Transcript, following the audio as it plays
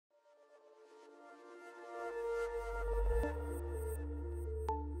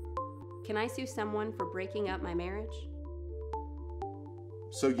Can I sue someone for breaking up my marriage?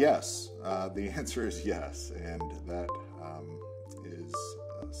 So yes, the answer is yes, and that is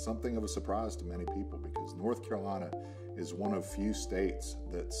something of a surprise to many people, because North Carolina is one of few states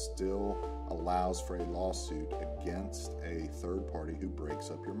that still allows for a lawsuit against a third party who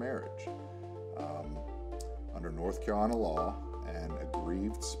breaks up your marriage. Under North Carolina law, an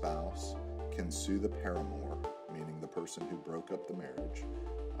aggrieved spouse can sue the paramour, meaning the person who broke up the marriage,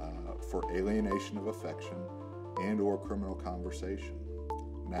 for alienation of affection and or criminal conversation.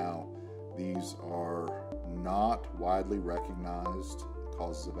 Now, these are not widely recognized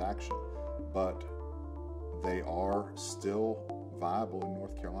causes of action, but they are still viable in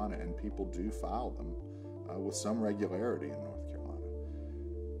North Carolina, and people do file them with some regularity in North Carolina.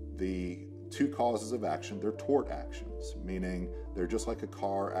 The two causes of action, they're tort actions, meaning they're just like a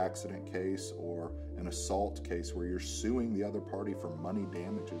car accident case or an assault case where you're suing the other party for money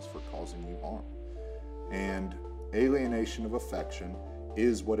damages for causing you harm. And alienation of affection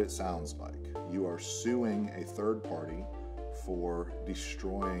is what it sounds like. You are suing a third party for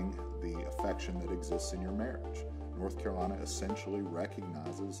destroying the affection that exists in your marriage. North Carolina essentially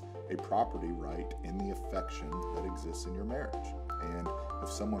recognizes a property right in the affection that exists in your marriage. And if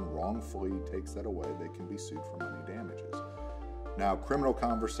someone wrongfully takes that away, they can be sued for money damages. Now, criminal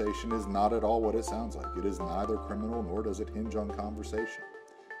conversation is not at all what it sounds like. It is neither criminal, nor does it hinge on conversation.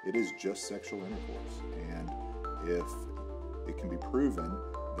 It is just sexual intercourse. And if it can be proven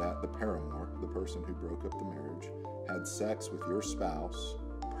that the paramour, the person who broke up the marriage, had sex with your spouse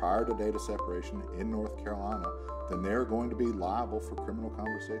prior to date of separation in North Carolina, then they're going to be liable for criminal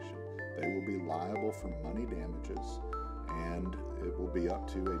conversation. They will be liable for money damages, and it will be up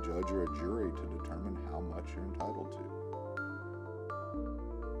to a judge or a jury to determine how much you're entitled to.